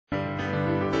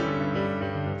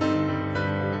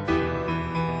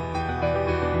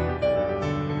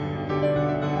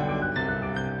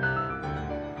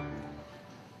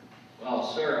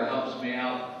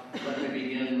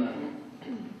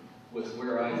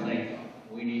I think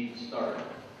we need to start.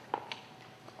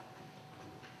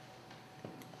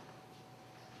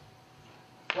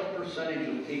 What percentage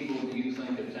of people do you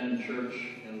think attend church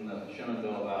in the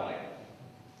Shenandoah Valley?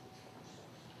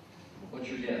 What's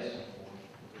your guess?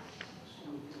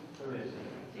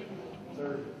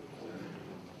 30.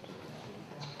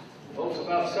 Well, it's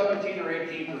about 17 or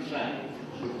 18%.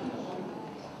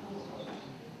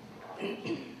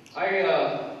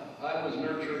 I was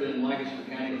nurtured in Lancaster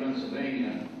County,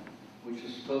 Pennsylvania, which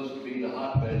is supposed to be the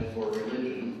hotbed for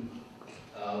religion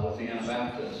with the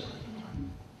Anabaptists.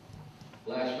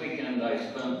 Last weekend, I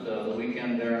spent the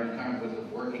weekend there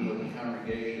working with the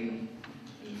congregation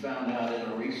and found out in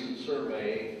a recent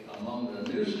survey among the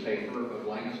newspaper of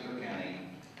Lancaster County,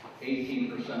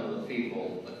 18% of the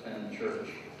people attend church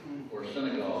or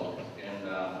synagogue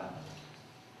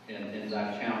in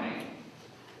that county.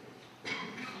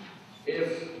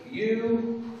 If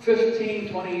you, 15,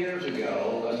 20 years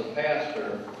ago, as a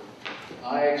pastor,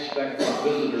 I expected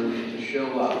visitors to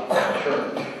show up at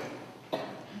church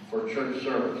for church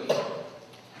service.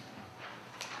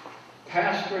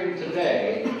 Pastoring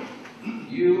today,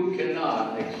 you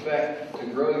cannot expect to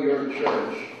grow your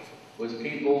church with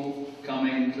people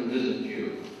coming to visit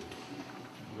you.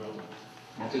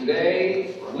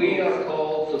 Today, we are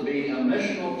called to be a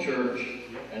missional church,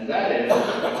 and that is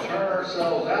to turn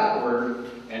ourselves outward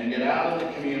and get out in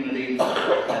the community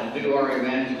and do our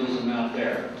evangelism out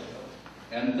there,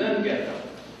 and then get them.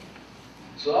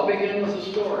 So I'll begin with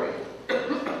a story.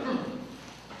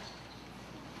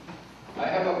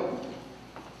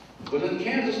 Was in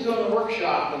Kansas doing a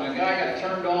workshop, and a guy got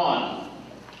turned on,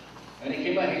 and he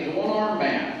came out. He's a one-armed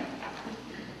man,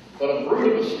 but a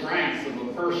brute of the strength of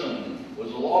a person,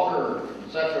 was a logger,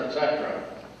 etc., etc.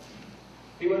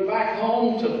 He went back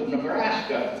home to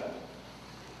Nebraska,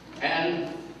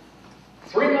 and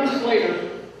 3 months later,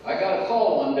 I got a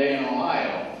call one day in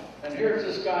Ohio, and here's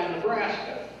this guy in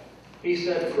Nebraska. He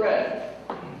said, "Fred,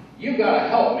 you got to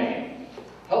help me."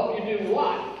 "Help you do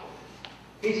what?"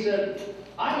 He said,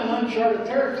 "I'm in uncharted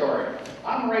territory.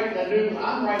 I'm writing a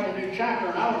new chapter,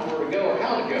 and I don't know where to go or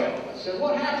how to go." I said,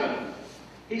 "What happened?"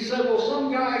 He said, "Well,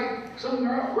 some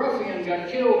ruffian got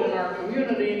killed in our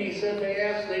community," and he said they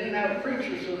didn't have a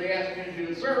preacher, so they asked me to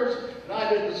do the service, and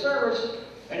I did the service.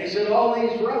 And he said all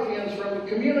these ruffians from the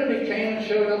community came and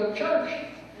showed up at church.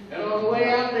 And on the way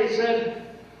out, they said,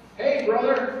 "Hey,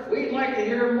 brother, we'd like to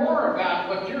hear more about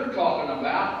what you're talking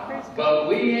about, but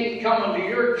we ain't coming to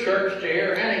your church to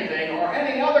hear anything or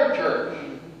any other church."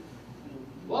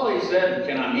 Well, he said,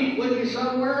 "Can I meet with you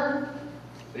somewhere?"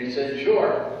 They said,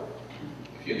 "Sure.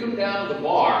 If you come down to the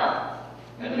bar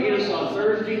and meet us on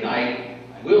Thursday night,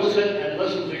 we'll sit and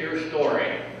listen to your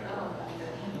story."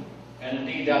 And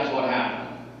indeed, that's what happened.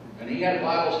 And he had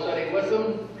Bible study with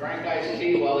them, drank iced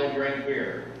tea while they drank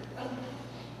beer.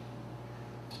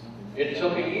 It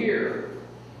took a year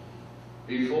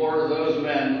before those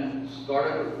men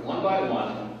started, one by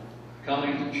one,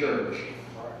 coming to church.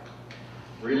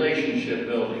 Relationship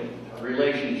building,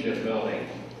 relationship building.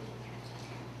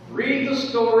 Read the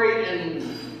story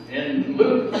in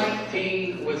Luke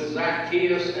 19 with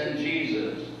Zacchaeus and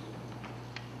Jesus.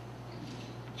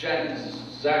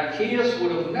 Zacchaeus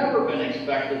would have never been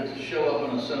expected to show up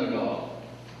in a synagogue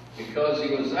because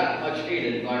he was that much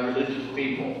hated by religious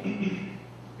people.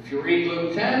 If you read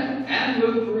Luke 10 and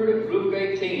Luke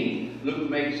 18, Luke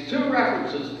makes two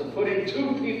references to putting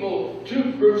two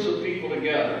groups of people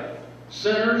together,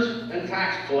 sinners and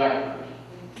tax collectors.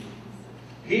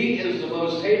 He is the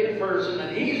most hated person,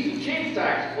 and he's the chief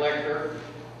tax collector.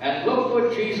 And look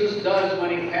what Jesus does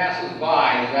when he passes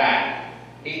by Zach.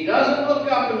 He doesn't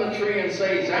look up in the tree and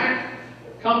say, "Zach,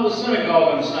 come to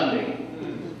synagogue on Sunday."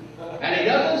 And he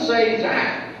doesn't say,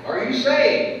 "Zach, are you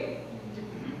saved?"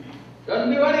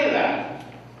 Doesn't do any of that.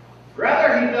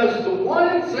 Rather, he does the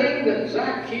one thing that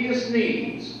Zacchaeus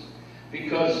needs,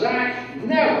 because Zach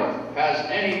never has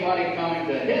anybody coming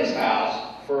to his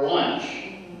house for lunch,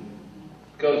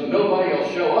 because nobody will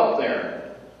show up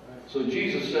there. So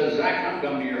Jesus says, "Zach, I'm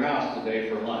coming to your house today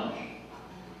for lunch."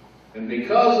 And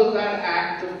because of that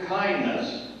act of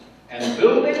kindness and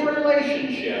building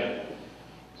relationship,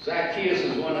 Zacchaeus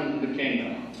is went into the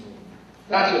kingdom.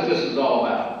 That's what this is all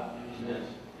about.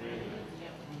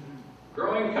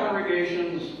 Growing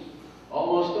congregations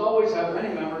almost always have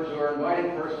many members who are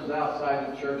inviting persons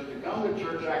outside the church to come to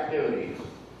church activities.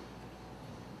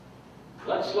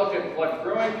 Let's look at what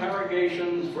growing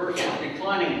congregations versus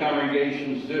declining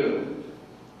congregations do.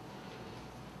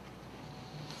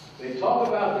 They talk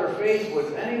about their faith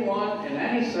with anyone in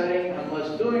any setting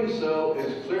unless doing so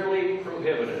is clearly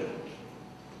prohibited.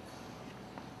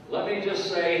 Let me just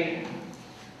say,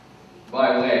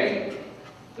 by way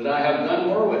that I have done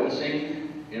more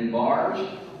witnessing in bars,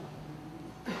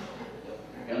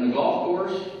 in the golf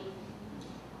course,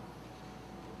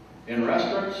 in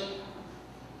restaurants,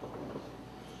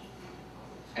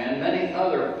 and many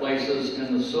other places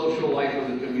in the social life of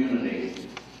the community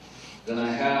than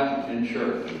I have in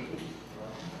church.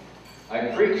 I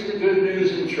preach the good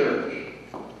news in church.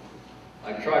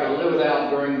 I try to live it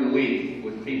out during the week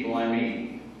with people I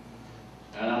meet.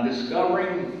 And I'm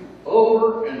discovering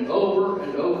over and over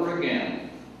and over again,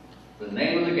 the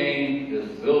name of the game is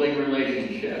building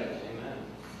relationships. Amen.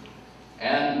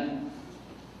 And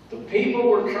the people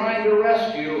we're trying to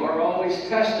rescue are always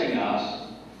testing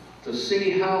us to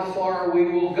see how far we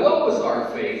will go with our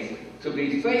faith to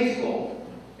be faithful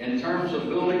in terms of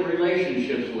building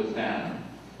relationships with them.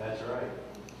 That's right.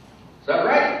 Is that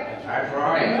right? That's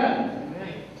right. Amen.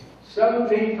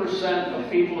 17%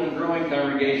 of people in growing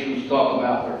congregations talk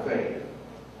about their faith.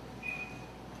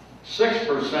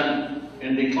 6%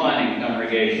 in declining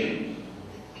congregations.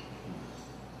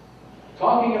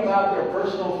 Talking about their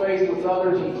personal faith with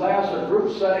others in class or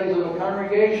group settings of a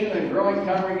congregation and growing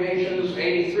congregations,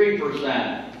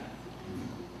 83%.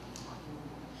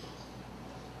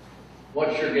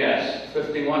 What's your guess?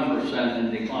 51%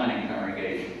 in declining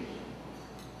congregations.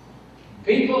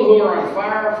 People who are on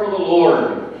fire for the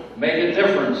Lord make a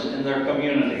difference in their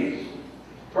communities.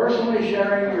 Personally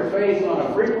sharing your faith on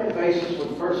a frequent basis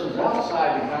with persons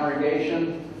outside the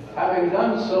congregation, having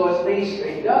done so at least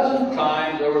a dozen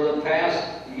times over the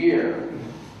past year.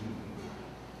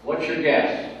 What's your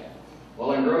guess?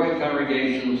 Well, in growing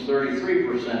congregations,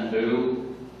 33%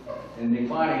 do. In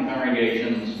declining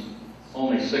congregations,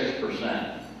 only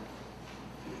 6%.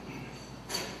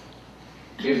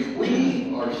 If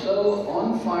we are so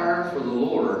on fire for the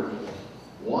Lord,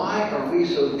 why are we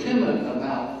so timid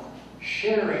about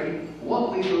sharing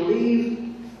what we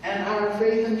believe and our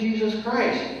faith in Jesus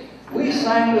Christ? We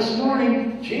sang this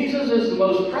morning, Jesus is the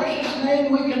most precious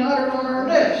name we can utter on our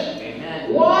lips.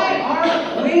 Amen. Why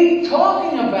aren't we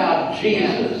talking about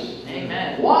Jesus?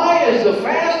 Amen. Why is the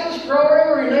fastest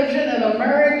growing religion in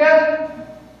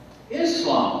America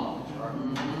Islam?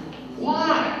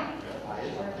 Why?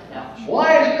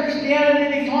 Why is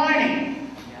Christianity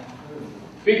declining?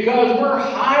 Because we're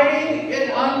hiding it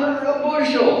under a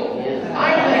bushel.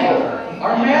 I think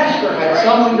our master had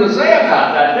something to say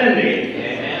about that, didn't he?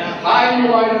 Hiding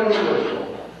the light under the bushel.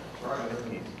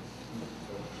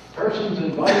 Persons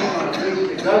invited on at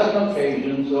least a dozen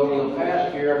occasions over the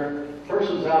past year,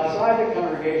 persons outside the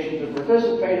congregation to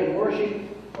participate in worship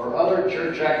or other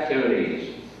church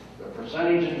activities. The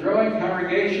percentage in growing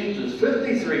congregations is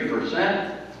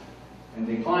 53%. In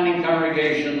declining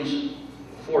congregations,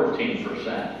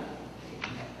 14%.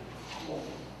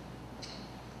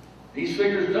 These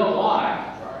figures don't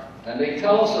lie, and they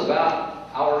tell us about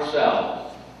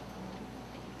ourselves.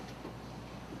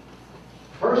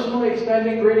 Personally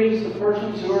extending greetings to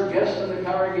persons who are guests in the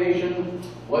congregation,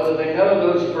 whether they know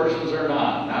those persons or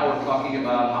not. Now we're talking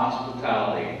about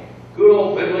hospitality. Good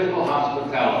old biblical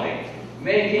hospitality.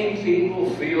 Making people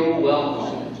feel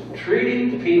welcome.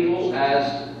 Treating people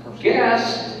as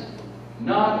guests,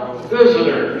 not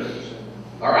visitors.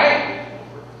 All right?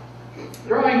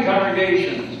 Growing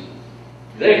congregations,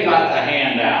 they got the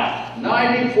hand out.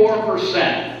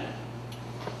 94%.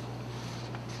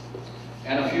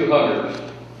 And a few huggers.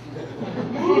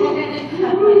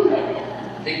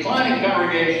 Declining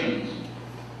congregations,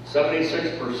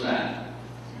 76%.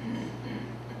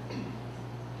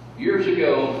 Years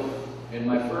ago, in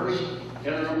my first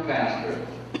interim pastorate,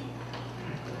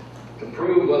 to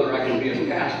prove whether I could be a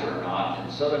pastor or not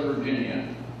in Southern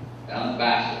Virginia, down in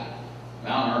Bassett,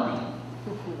 Mount Herman.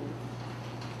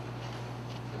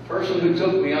 The person who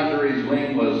took me under his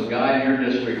wing was a guy in your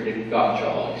district, Dick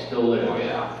Gottschall. He still lives. Oh,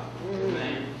 yeah.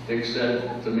 Dick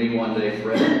said to me one day,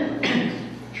 Fred, the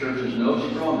church is no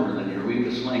stronger than your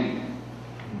weakest link.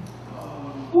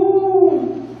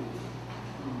 Woo!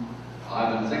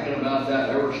 I've been thinking about that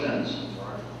ever since.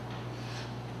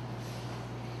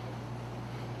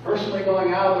 Personally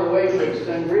going out of their way to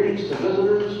extend greetings to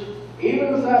visitors,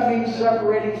 even if that means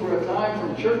separating for a time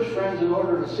from church friends in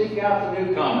order to seek out the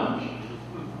newcomers.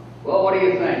 Well, what do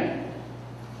you think?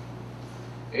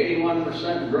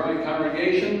 81% in growing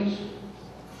congregations,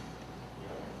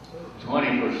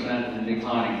 20% in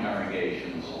declining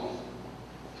congregations.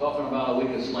 Talking about a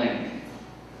weakest link.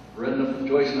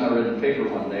 Joyce and I read in the paper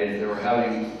one day that they were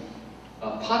having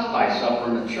a pot pie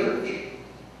supper in the church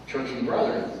and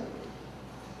Brethren.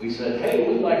 We said, hey,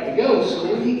 we'd like to go.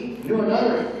 So we knew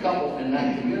another couple in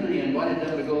that community and invited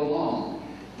them to go along.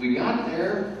 We got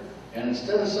there, and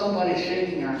instead of somebody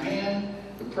shaking our hand,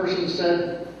 the person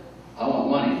said, I want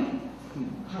money.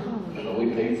 So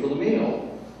we paid for the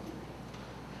meal.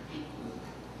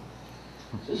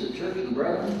 Is this a church of the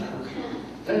brethren?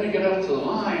 Then we get up to the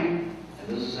line, and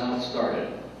this is how it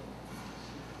started.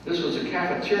 This was a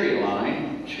cafeteria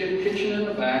line, kitchen in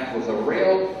the back with a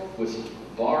rail with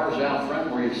bars out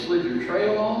front where you slid your tray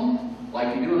along,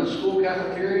 like you do in a school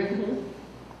cafeteria.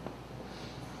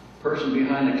 Person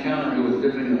behind the counter who was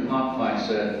dipping the pot pie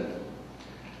said,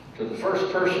 to the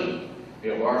first person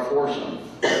of our foursome,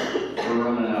 we're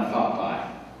running out of pot pie.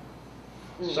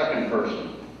 Second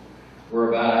person, we're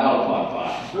about out of pot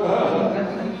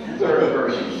pie. Third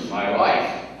person, my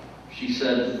wife, she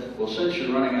said, well, since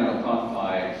you're running out of pot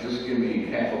pie, just give me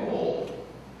half a bowl.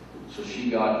 So she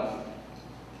got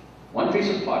one piece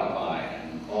of pot pie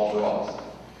and all broth.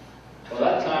 Well,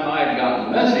 that time I had gotten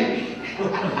the message.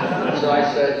 So I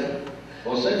said,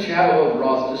 well, since you have a little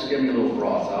broth, just give me a little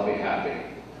broth. I'll be happy.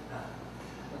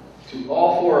 To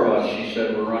all four of us, she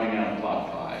said, we're running out of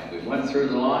pot pie. We went through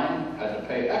the line, had to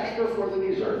pay extra for the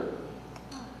dessert.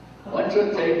 Went to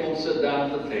a table and sat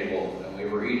down at the table, and we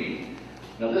were eating.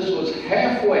 Now, this was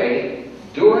halfway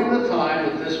during the time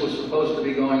that this was supposed to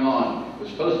be going on. It was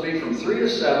supposed to be from 3 to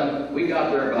 7. We got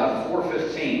there about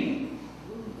 4:15.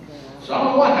 So I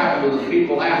don't know what happened to the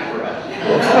people after us.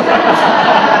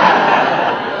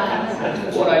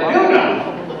 What I do know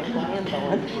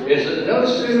is that no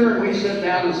sooner we sat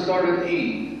down and started to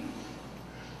eat,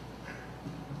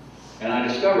 and I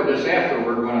discovered this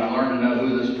afterward when I learned to know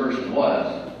who this person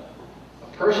was. A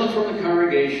person from the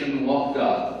congregation walked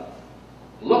up,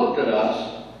 looked at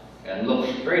us, and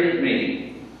looked straight at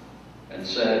me and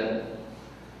said,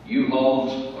 "You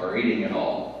hogs are eating it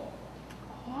all."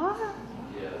 What?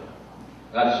 Yeah.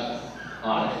 That's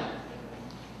honest.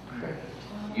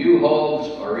 You hogs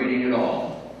are eating it all.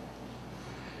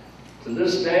 To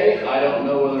this day, I don't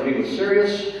know whether he was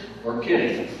serious or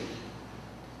kidding.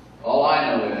 All I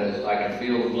know is I can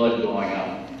feel the blood going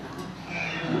up.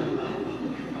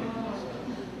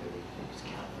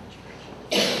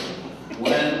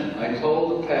 When I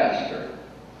told the pastor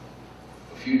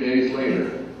a few days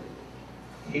later,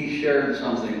 he shared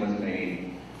something with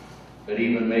me that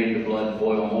even made the blood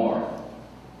boil more.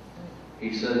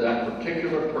 He said that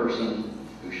particular person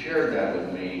who shared that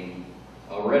with me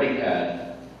already had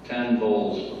 10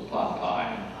 bowls of pot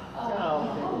pie. Oh.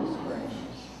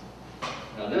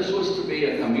 Now, this was to be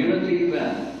a community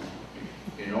event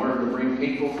in order to bring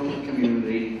people from the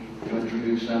community to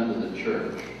introduce them to the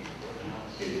church.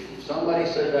 If somebody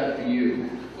said that to you,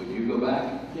 would you go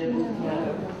back?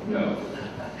 No.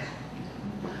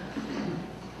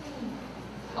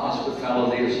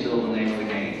 Hospitality is still the name of the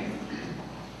game.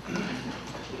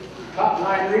 Top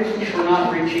 9 reasons for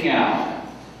not reaching out.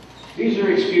 These are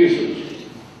excuses.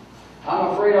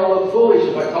 I'm afraid I'll look foolish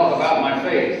if I talk about my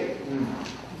faith.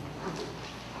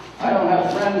 I don't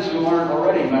have friends who aren't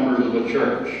already members of a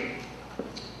church.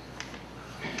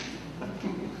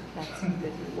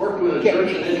 Worked with a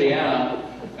church in Indiana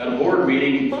at a board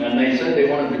meeting, and they said they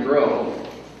wanted to grow.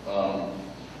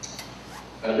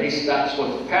 At least that's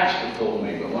what the pastor told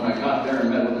me. But when I got there and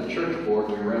met with the church board,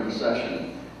 we were in a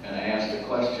session, and I asked a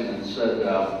question and said,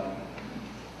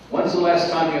 when's the last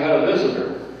time you had a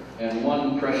visitor? And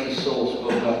one precious soul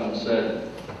spoke up and said,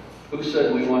 who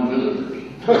said we want visitors?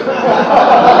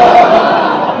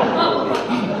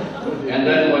 And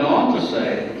then went on to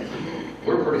say,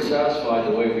 we're pretty satisfied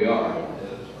the way we are.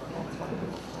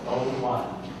 Over one.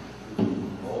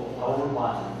 Over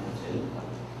one.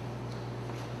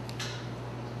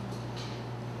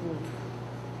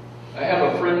 I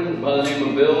have a friend by the name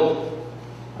of Bill.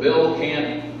 Bill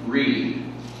can't read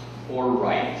or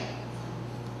write,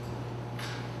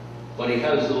 but he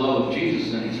has the love of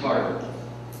Jesus in his heart.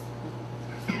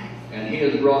 And he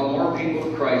has brought more people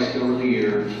to Christ over the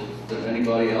years than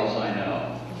anybody else I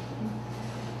know.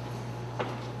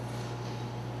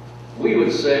 We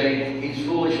would say he's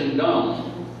foolish and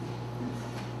dumb.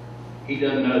 He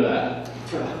doesn't know that.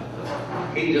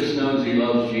 He just knows he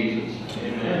loves Jesus.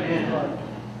 Amen.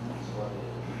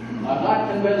 I'm not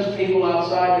convinced people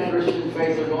outside the Christian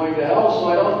faith are going to hell, so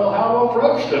I don't know how to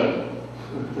approach them.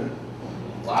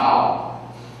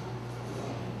 Wow.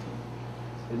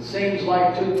 It seems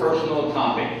like too personal a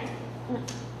topic.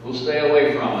 We'll stay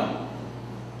away from it.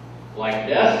 Like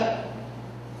death,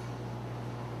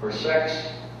 or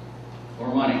sex,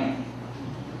 or money.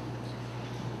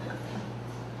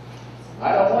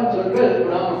 I don't want to admit it,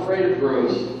 but I'm afraid of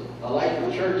growth. I like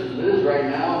the church as it is right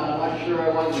now, and I'm not sure I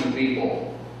want new people.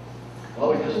 Well,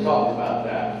 we just talked about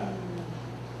that.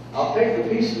 I take the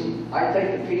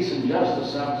peace and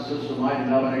justice emphasis of my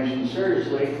denomination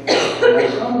seriously, and I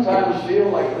sometimes feel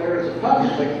like there is a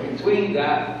conflict between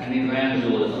that and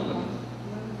evangelism.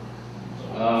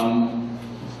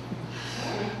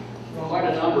 Quite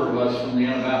a number of us from the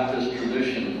Anabaptist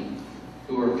tradition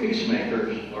who are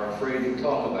peacemakers are afraid to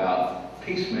talk about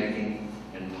peacemaking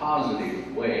in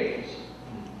positive ways.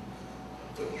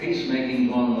 But peacemaking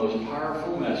is one of the most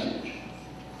powerful messages,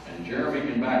 and Jeremy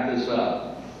can back this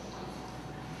up,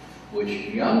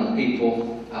 which young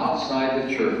people outside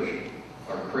the church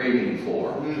are craving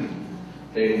for.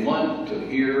 They want to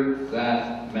hear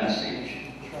that message.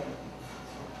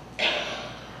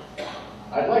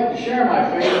 I'd like to share my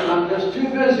faith, and I'm just too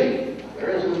busy. There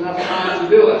isn't enough time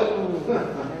to do it.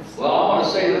 Well, I want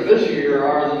to say the busier you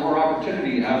are, the more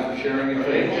opportunity you have for sharing your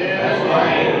faith. That's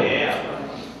right. Yeah.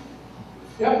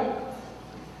 Yep.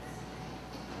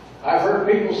 I've heard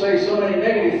people say so many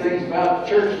negative things about the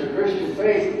church and the Christian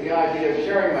faith that the idea of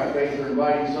sharing my faith or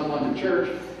inviting someone to church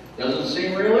doesn't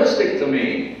seem realistic to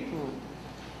me.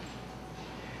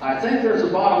 I think there's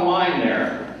a bottom line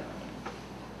there.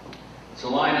 It's a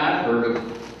line I've heard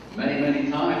of many, many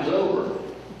times over.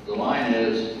 The line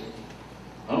is,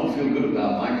 I don't feel good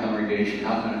about my congregation.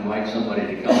 How can I invite somebody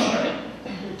to come there?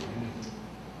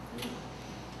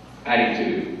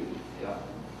 Attitude. Yeah.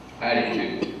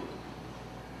 Attitude.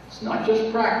 It's not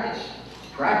just practice.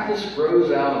 Practice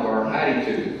grows out of our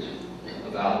attitudes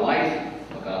about life,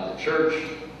 about the church,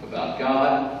 about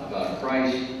God, about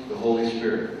Christ, the Holy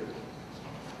Spirit.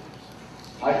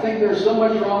 I think there's so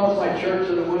much wrong with my church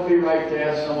that it wouldn't be right to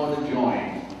ask someone to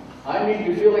join. I need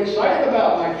to feel excited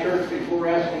about my church before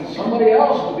asking somebody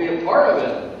else to be a part of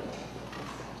it.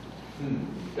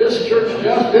 This church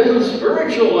just isn't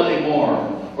spiritual anymore,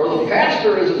 or the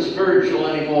pastor isn't spiritual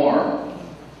anymore.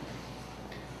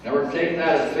 Never take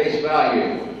that at face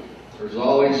value. There's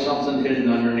always something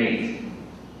hidden underneath.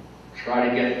 Try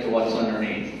to get to what's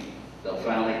underneath. They'll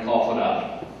finally cough it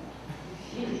up.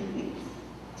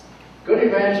 Good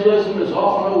evangelism is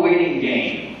often a waiting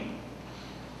game,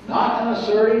 not an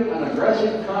assertive and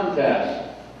aggressive contest.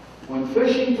 When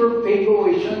fishing for people,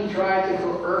 we shouldn't try to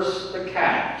coerce the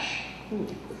catch.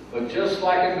 But just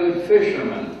like a good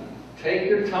fisherman, take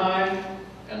your time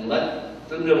and let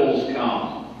the nibbles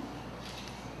come.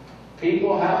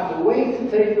 People have to wait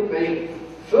to take the bait.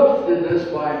 Philip did this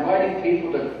by inviting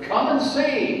people to come and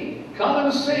see. Come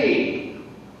and see.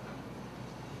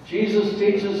 Jesus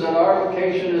teaches that our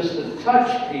vocation is to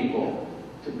touch people,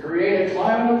 to create a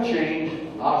climate of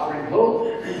change, offering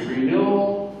hope,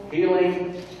 renewal,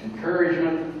 healing,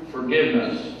 encouragement,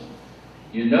 forgiveness.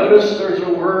 You notice there's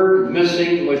a word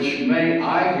missing, which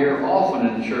I hear often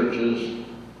in churches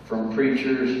from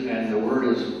preachers, and the word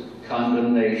is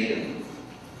condemnation.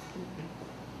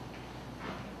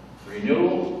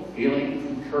 Renewal,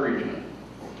 healing, encouragement.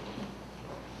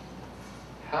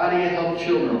 How do you help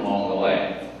children along the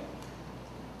way?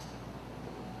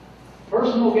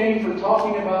 Personal game for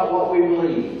talking about what we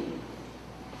believe.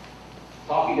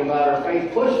 Talking about our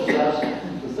faith pushes us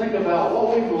to think about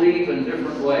what we believe in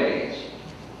different ways.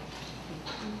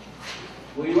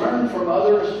 We learn from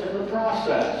others in the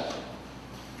process.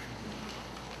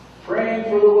 Praying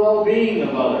for the well-being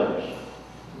of others.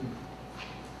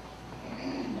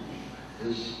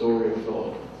 This is the story of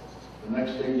Philip. The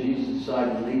next day Jesus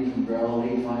decided to leave from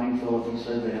Galilee. Finding Philip, he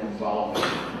said to him, "Follow me."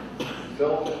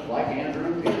 Philip, like Andrew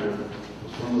and Peter,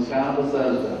 was from the town of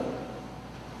Bethesda.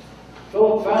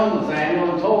 Philip found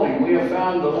Nathanael and told him, "We have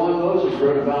found the one Moses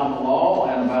wrote about in the law,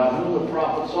 and about whom the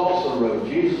prophets also wrote,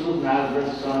 Jesus of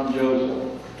Nazareth, son of Joseph."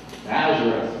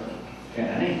 Nazareth. Can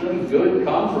anything good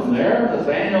come from there?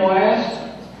 Nathanael asked.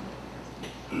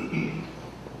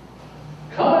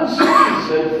 "Come and see,"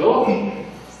 said Philip.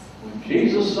 When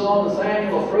Jesus saw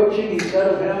Nathanael approaching, he said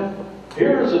of him,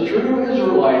 "Here is a true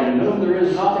Israelite in whom there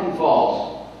is nothing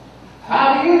false."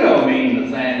 "How do you know me?"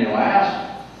 Nathanael asked.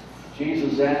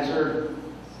 Jesus answered,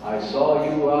 "I saw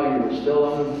you while you were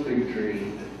still under the fig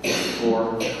tree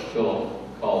before Philip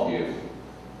called you."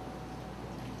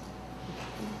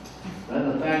 Then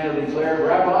Nathanael declared,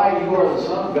 "Rabbi, you are the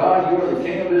Son of God, you are the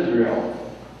King of Israel."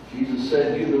 Jesus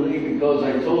said, "You believe because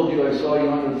I told you I saw you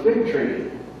under the fig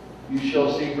tree. You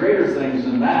shall see greater things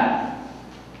than that."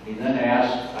 He then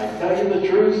asked, "I tell you the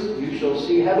truth, you shall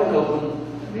see heaven open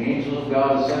and the angels of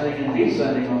God ascending and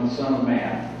descending on the Son of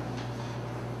Man."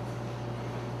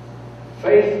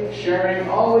 Faith sharing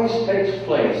always takes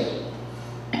place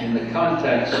in the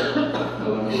context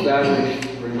of an established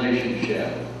relationship.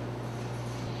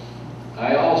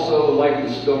 I also like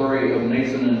the story of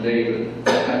Nathan and David.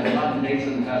 Had not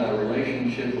Nathan had a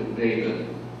relationship with David,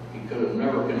 he could have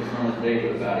never confronted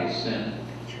David about his sin.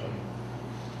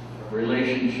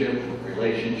 relationship,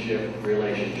 relationship,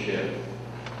 relationship.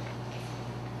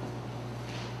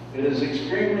 It is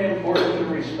extremely important to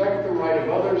respect the right of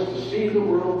others to see the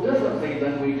world differently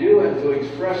than we do and to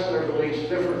express their beliefs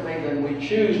differently than we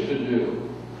choose to do.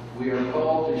 We are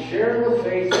called to share the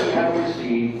faith we have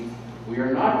received. We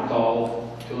are not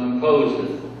called to impose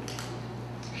it.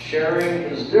 Sharing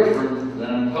is different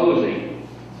than imposing.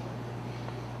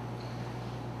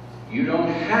 You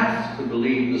don't have to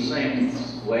believe the same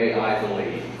way I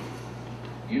believe.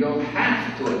 You don't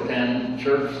have to attend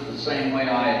church the same way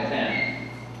I attend.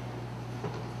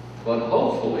 But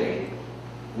hopefully,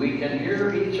 we can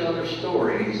hear each other's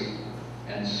stories,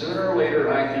 and sooner or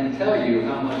later I can tell you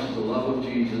how much the love of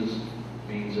Jesus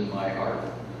means in my heart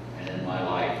and in my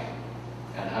life,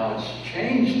 and how it's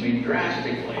changed me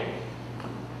drastically.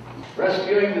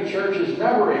 Rescuing the church is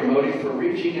never a motive for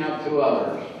reaching out to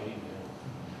others.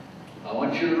 I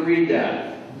want you to read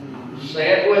that.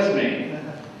 Say it with me.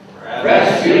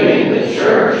 Rescuing the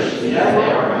church is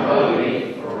never a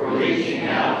motive for reaching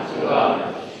out to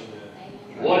others.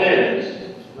 What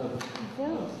is?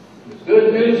 The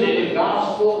good news of the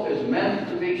gospel is meant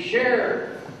to be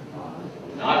shared,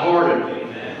 not hoarded.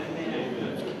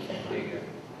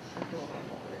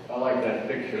 I like that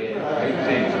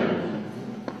picture.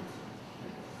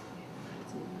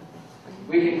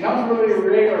 We can comfortably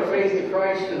relate our faith to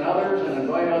Christ and others and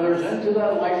invite others into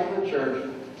that life of the church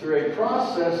through a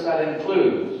process that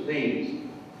includes these.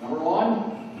 Number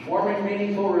one, forming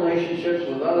meaningful relationships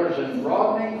with others and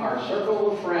broadening our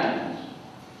circle of friends.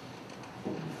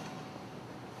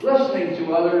 Listening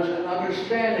to others and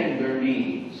understanding their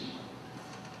needs.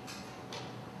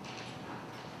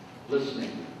 Listening.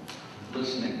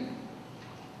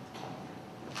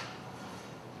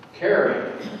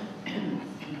 Caring.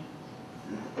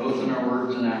 Both in our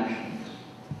words and actions.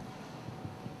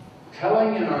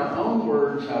 Telling in our own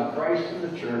words how Christ and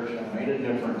the church have made a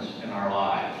difference in our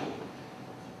lives.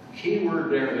 Key word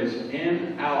there is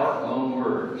in our own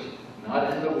words,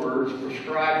 not in the words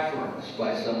prescribed for us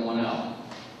by someone else.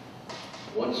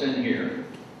 What's in here?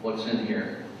 What's in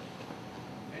here?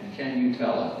 And can you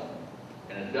tell it?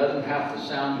 And it doesn't have to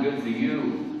sound good to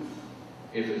you.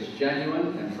 If it's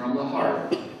genuine and from the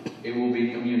heart, it will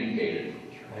be communicated.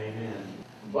 Amen.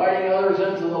 Inviting others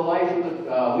into the life of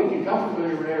the, we can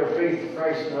comfortably relate our faith to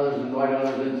Christ and others, invite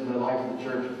others into the life of the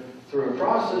church through a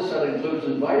process that includes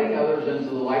inviting others into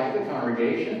the life of the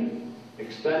congregation,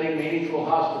 extending meaningful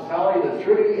hospitality that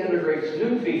truly integrates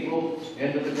new people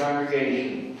into the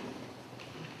congregation,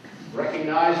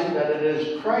 recognizing that it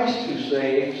is Christ who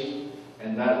saves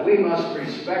and that we must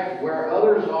respect where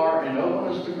others are in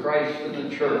openness to Christ and the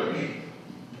church.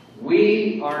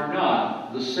 We are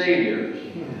not the saviors.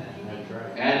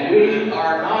 And we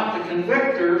are not the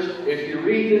convictors. If you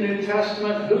read the New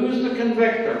Testament, who's the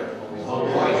convictor?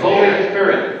 Holy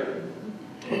Spirit.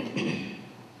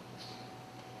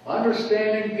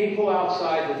 Understanding people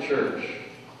outside the church.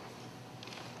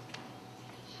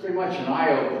 Pretty much an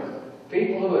eye-opener.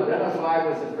 People who identify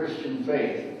with the Christian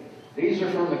faith. These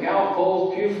are from the Gallup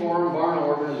polls, Pew Forum, Barna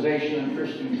Organization, and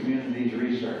Christian Communities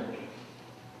Research.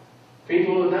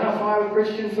 People who identify with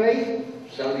Christian faith,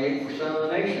 78% of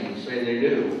the nation say they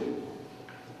do.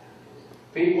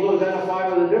 People who identify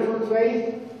with a different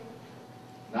faith,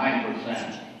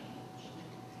 9%.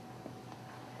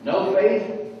 No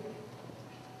faith,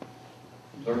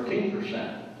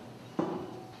 13%.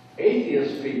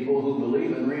 Atheist people who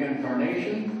believe in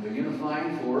reincarnation, the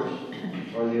unifying force,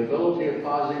 or the ability of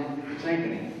positive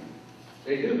thinking.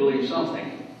 They do believe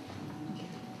something.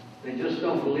 They just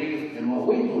don't believe in what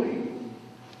we believe.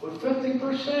 But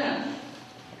 50%.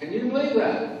 Can you believe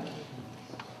that?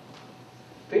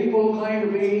 People who claim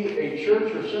to be a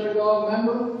church or synagogue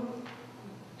member,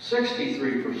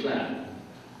 63%.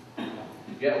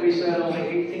 Yet we said only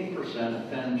 18%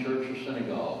 attend church or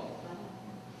synagogue.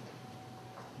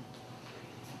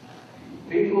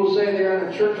 People who say they're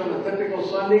in a church on a typical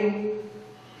Sunday,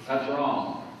 that's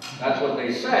wrong. That's what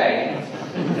they say.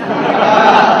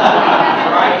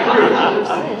 Right through.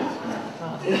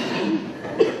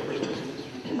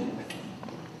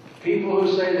 People who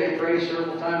say they pray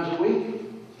several times a week,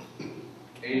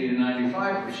 80 to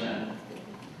 95%.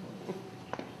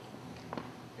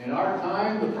 In our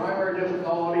time, the primary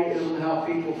difficulty isn't how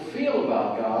people feel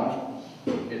about God,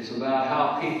 it's about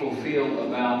how people feel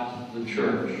about the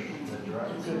church.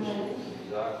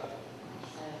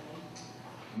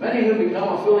 Many who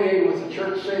become affiliated with the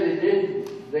church say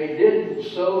they did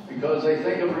so because they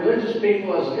think of religious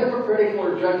people as hypocritical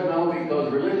or judgmental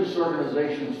because religious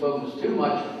organizations focus too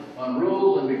much on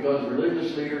rules and because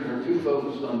religious leaders are too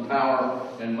focused on power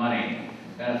and money.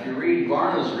 And if you read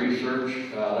Varna's research,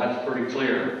 that's pretty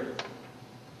clear.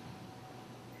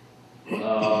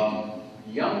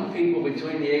 Young people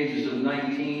between the ages of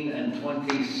 19 and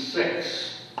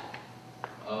 26,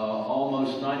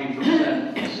 almost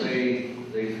 90% say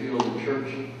they feel the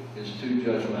church is too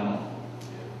judgmental.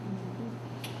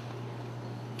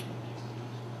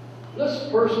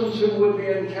 List persons who would be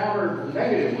encountered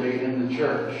negatively in the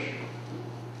church.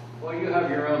 Well, you have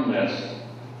your own list.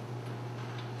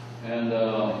 And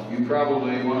you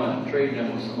probably want to trade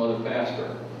them with some other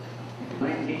pastor.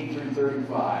 19 through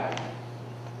 35,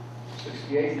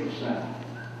 68%.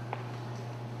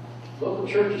 Local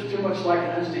church is too much like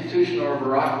an institution or a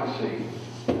bureaucracy.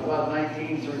 How about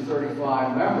 19 through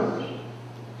 35 members?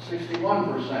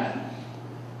 61%.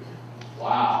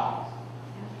 Wow.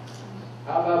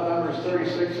 How about members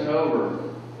 36 and over?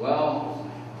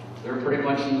 Well, they're pretty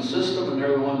much in the system and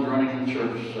they're the ones running the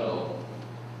church, so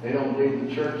they don't believe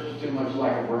the church is too much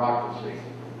like a bureaucracy.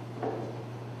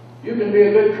 You can be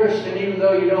a good Christian even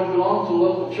though you don't belong to a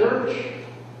local church.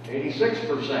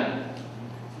 86%.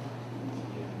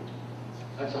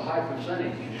 That's a high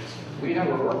percentage. We have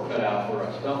our work cut out for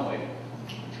us, don't we?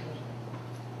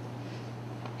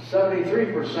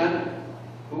 73%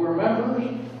 who are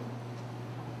members,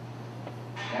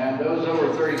 and those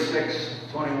over 36,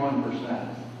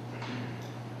 21%.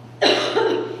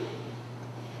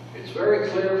 It's very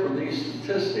clear from these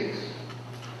statistics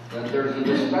that there's a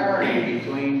disparity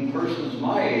between persons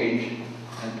my age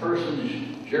and persons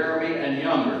Jeremy and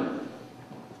younger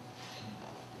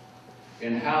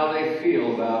in how they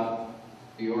feel about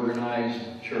the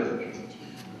organized church.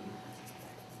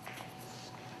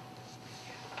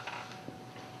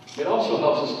 It also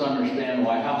helps us to understand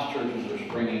why house churches are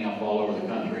springing up all over the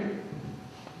country.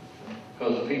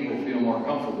 Because people feel more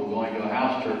comfortable going to a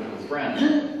house church with friends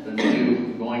than they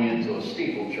do going into a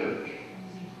steeple church.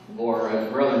 Or,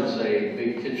 as brethren say,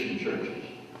 big kitchen churches.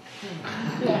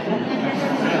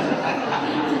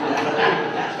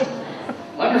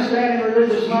 Understanding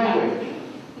religious language.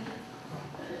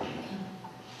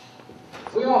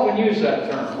 We often use that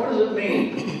term. What does it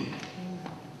mean?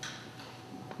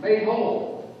 Made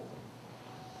whole.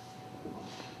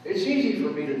 It's easy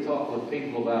for me to talk with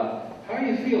people about how are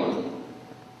you feeling?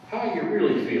 How are you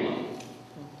really feeling?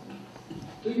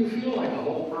 Do you feel like a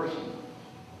whole person?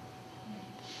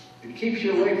 It keeps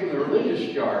you away from the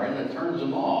religious jargon that turns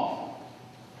them off.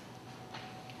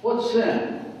 What's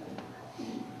sin?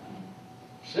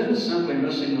 Sin is simply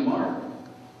missing the mark.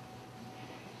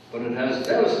 But it has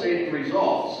devastating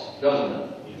results, doesn't it?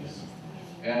 Yes.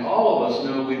 And all of us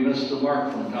know we miss the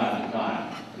mark from time to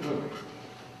time.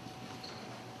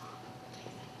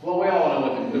 Well, we all know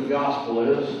what the good gospel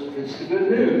is. It's the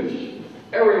good news.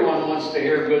 Everyone wants to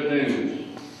hear good news.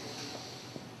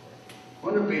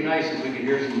 Wouldn't it be nice if we could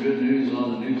hear some good news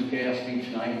on the newscast each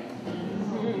night?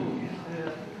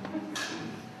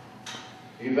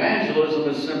 Evangelism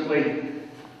is simply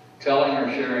telling or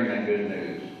sharing that good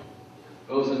news,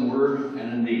 both in word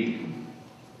and in deed.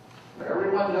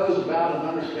 Everyone knows about and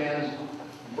understands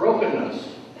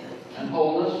brokenness and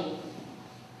wholeness,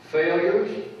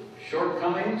 failures,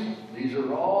 shortcomings. These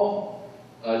are all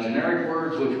generic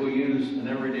words which we use in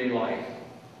everyday life.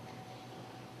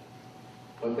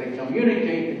 But they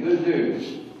communicate the good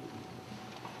news.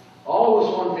 All of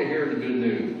us want to hear the good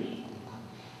news.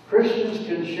 Christians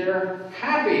can share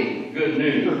happy good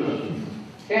news,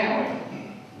 can't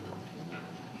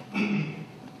we?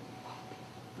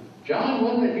 John,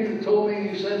 wasn't it you who told me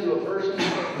you said to a person?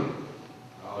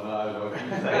 Oh, no, don't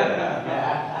say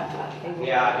that.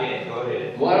 Yeah, I did. Go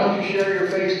ahead. Why don't you share your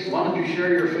face? Why don't you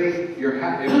share your faith? If you're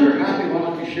happy, why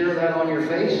don't you share that on your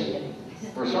face?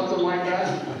 Or something like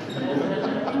that?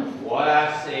 What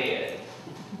I said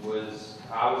was,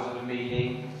 I was at a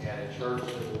meeting at a church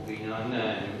that will be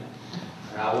unknown.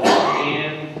 And I walked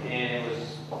in, and it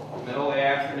was middle of the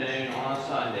afternoon on a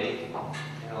Sunday.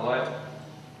 And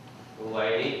the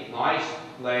lady, nice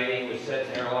lady, was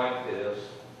sitting there like this.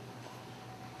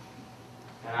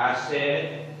 And I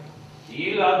said, "Do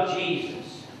you love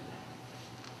Jesus?"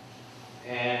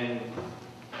 And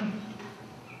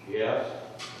yes.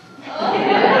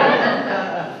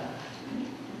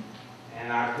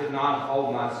 And I could not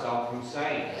hold myself from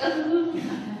saying it.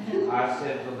 I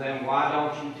said, "Well, then why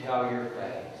don't you tell your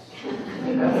face?"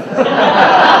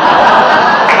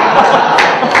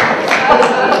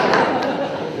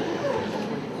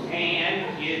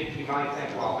 And you might think,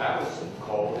 well, that was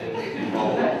cold and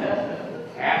bold.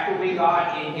 After we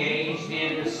got engaged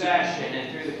in the session and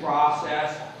through the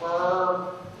process,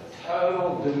 her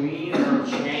total demeanor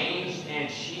changed and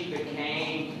she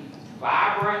became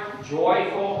vibrant,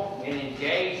 joyful, and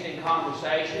engaged in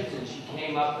conversations, and she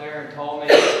came up there and told me,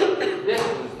 this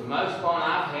was the most fun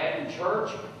I've had in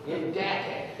church in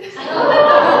decades.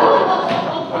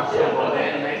 I said, well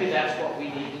then, maybe that's what we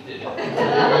need to do.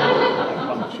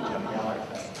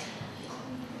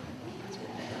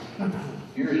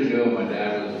 Years ago, my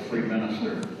dad was a free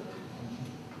minister.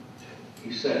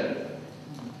 He said,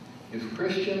 if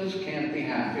Christians can't be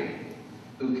happy,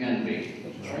 who can be?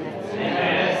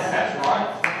 Amen. That's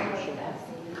right.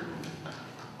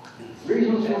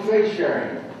 Reasons for faith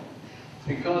sharing.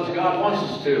 Because God wants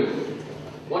us to.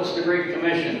 What's the Great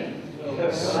Commission?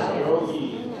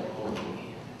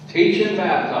 Teach and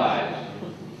baptize.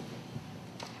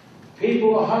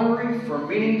 People are hungry for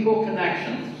meaningful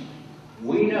connections.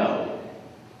 We know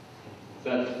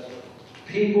that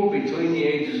people between the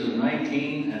ages of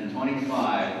 19 and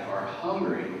 25 are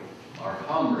hungry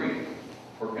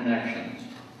for connections.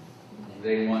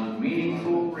 They want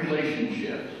meaningful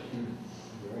relationships.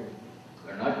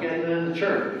 They're not getting it in the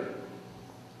church,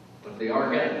 but they are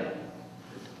getting it.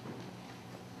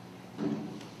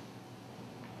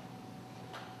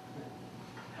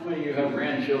 How many of you have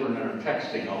grandchildren that are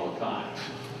texting all the time?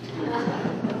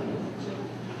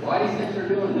 Why do you think they're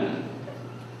doing that?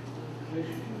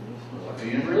 Be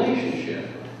in a relationship.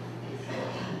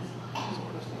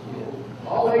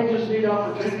 All ages need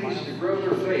opportunities to grow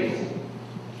their faith.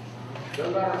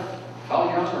 Doesn't matter how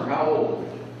young or how old.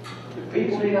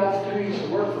 People need opportunities to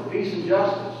work for peace and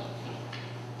justice.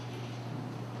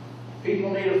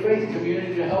 People need a faith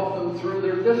community to help them through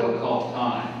their difficult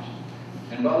times.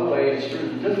 And by the way, it's through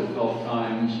the difficult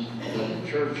times that the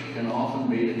church can often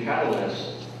be the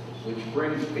catalyst which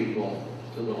brings people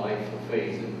to the life of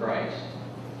faith in Christ.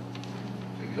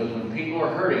 Because when people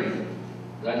are hurting,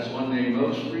 that's when they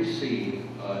most receive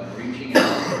reaching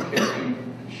out, caring,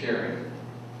 and sharing.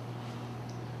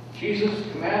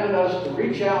 Jesus commanded us to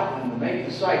reach out and to make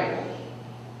disciples.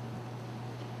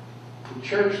 The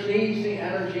church needs the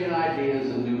energy and ideas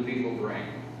that new people bring.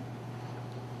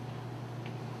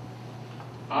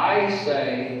 I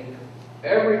say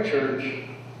every church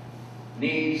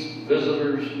needs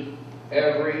visitors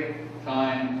every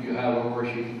time you have a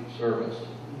worship service.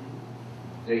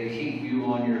 They keep you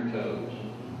on your toes.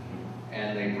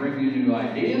 And they bring you new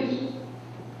ideas,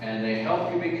 and they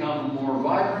help you become a more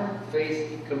vibrant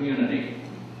faith community.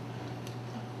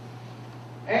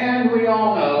 And we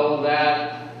all know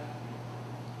that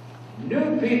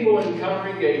new people in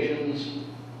congregations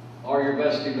are your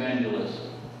best evangelists.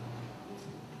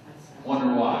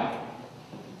 Wonder why?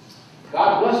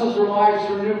 God blesses their lives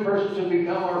through new persons who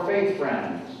become our faith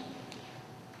friends.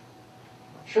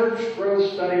 Church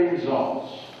growth study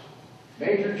results.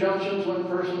 Major junctions when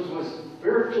persons with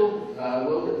spiritual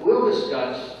will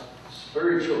discuss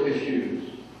spiritual issues.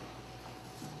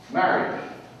 Marriage,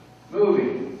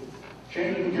 moving,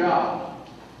 changing job.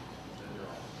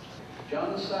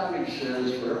 John Savage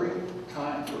says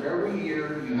for every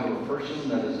year you have a person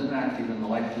that is inactive in the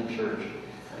life of the church,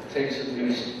 it takes at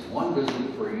least one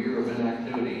visit per year of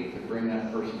inactivity to bring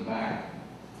that person back.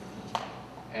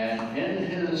 And in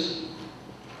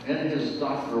his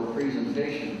doctoral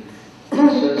presentation, he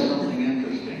says something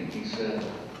interesting. He said,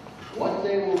 what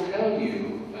they will tell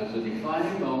you as a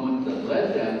defining moment that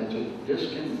led them to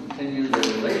discontinue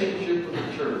their relationship with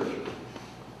the church,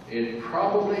 it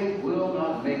probably will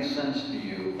not make sense to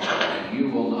you, and you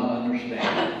will not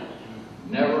understand it.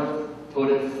 Never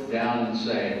put it down and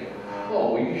say,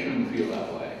 oh, well, you shouldn't feel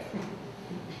that way.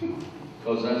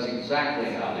 Because that's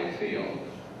exactly how they feel.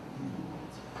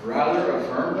 Rather,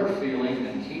 affirm their feeling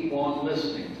and keep on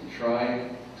listening to try to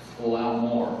pull out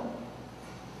more.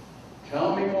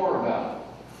 Tell me more about it.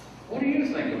 What do you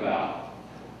think about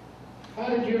it? How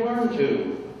did you learn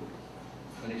to?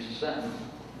 Finish the sentence.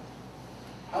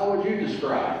 How would you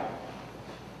describe?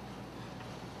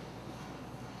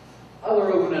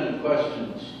 Other open-ended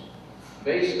questions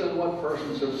based on what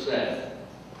persons have said.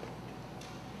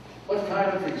 What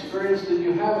kind of experience did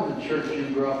you have in the church you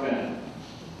grew up in?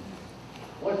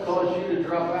 What caused you to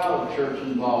drop out of church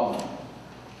involvement?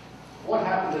 What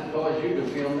happened that caused you to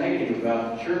feel negative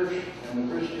about the church and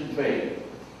the Christian faith?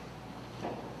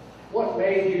 What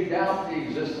made you doubt the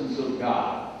existence of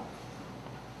God?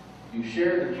 You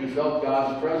shared that you felt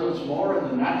God's presence more in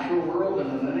the natural world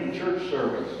than in any church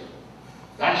service.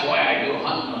 That's why I go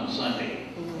hunting on Sunday,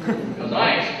 because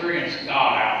I experience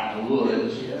God out in the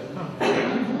woods.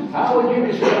 How would you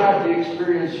describe the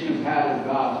experience you've had of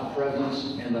God's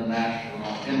presence in the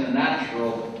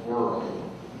natural world?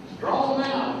 Draw them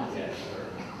out. Yes, sir.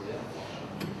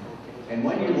 And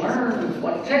when you learn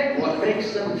what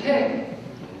makes them tick,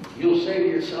 you'll say to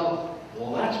yourself,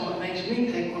 well, that's what makes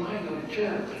me tick when I go to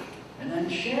church. And then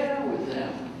share with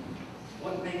them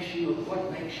what makes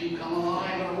you come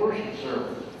alive in a worship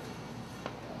service.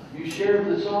 You shared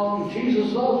the song,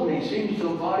 Jesus Loves Me, seems to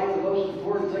embody the most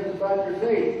important things about your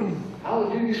faith. How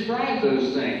would you describe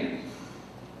those things?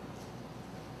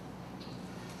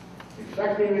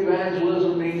 Effective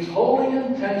evangelism means holding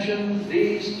in tension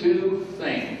these two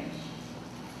things.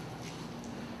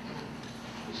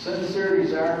 The sincere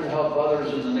desire to help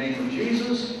others in the name of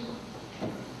Jesus,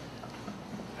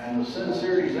 and the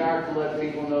sincere desire to let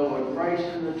people know what Christ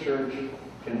and the church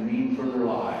can mean for their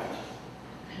lives.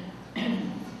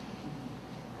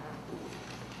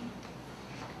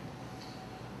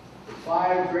 The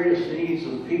 5 greatest needs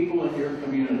of people in your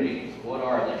community, what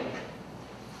are they?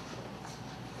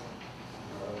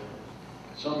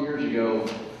 Some years ago,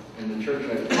 in the church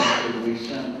I pastored, we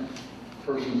sent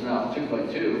persons out 2 by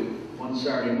 2 one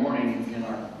Saturday morning in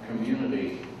our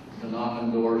community to knock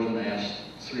on doors and ask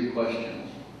 3 questions.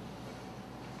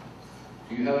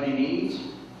 Do you have any needs?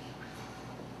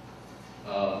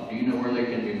 Do you know where they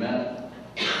can be met?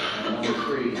 And number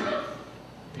 3,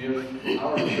 if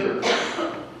our church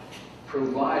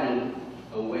provided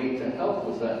a way to help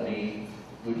with that need,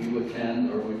 would you attend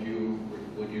or would you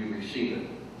receive it?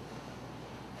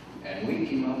 And we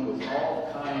came up with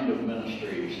all kinds of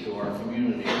ministries to our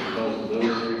community because of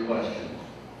those 3 questions.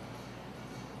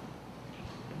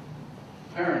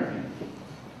 Parenting,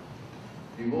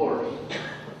 divorce,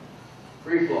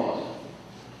 grief loss,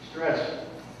 stress,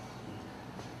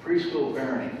 preschool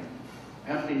parenting,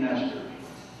 empty nesters,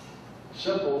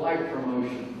 simple life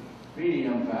promotion,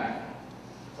 media impact,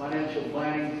 financial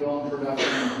planning, film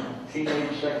production,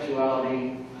 teenage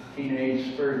sexuality,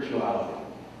 teenage spirituality,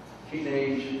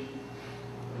 teenage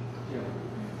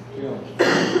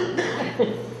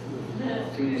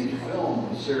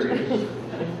film series.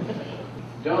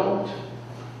 Don't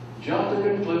jump to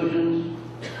conclusions,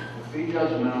 be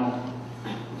judgmental,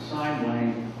 sign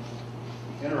blame,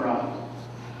 interrupt,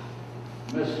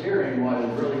 mishearing what is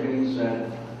really being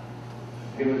said,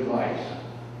 give advice.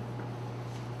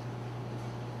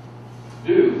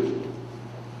 Do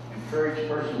encourage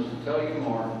persons to tell you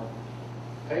more.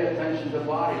 Pay attention to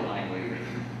body language.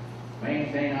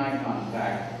 Maintain eye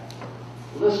contact.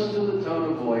 Listen to the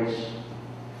tone of voice.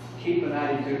 Keep an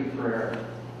attitude of prayer.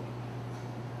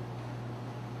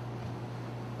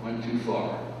 Went too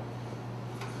far.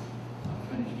 I'm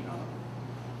finished, John.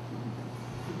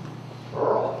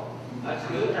 Earl. That's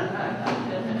good.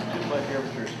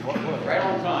 Right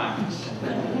on time.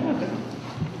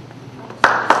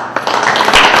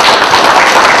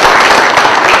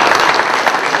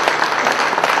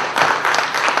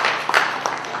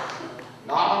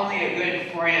 Not only a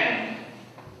good friend,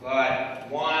 but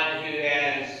one who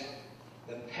has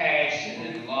the passion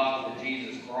and love for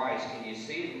Jesus Christ. Can you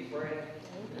see it, Fred?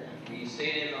 Can you see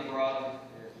it in my brother?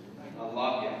 I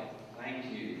love you. Thank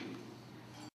you.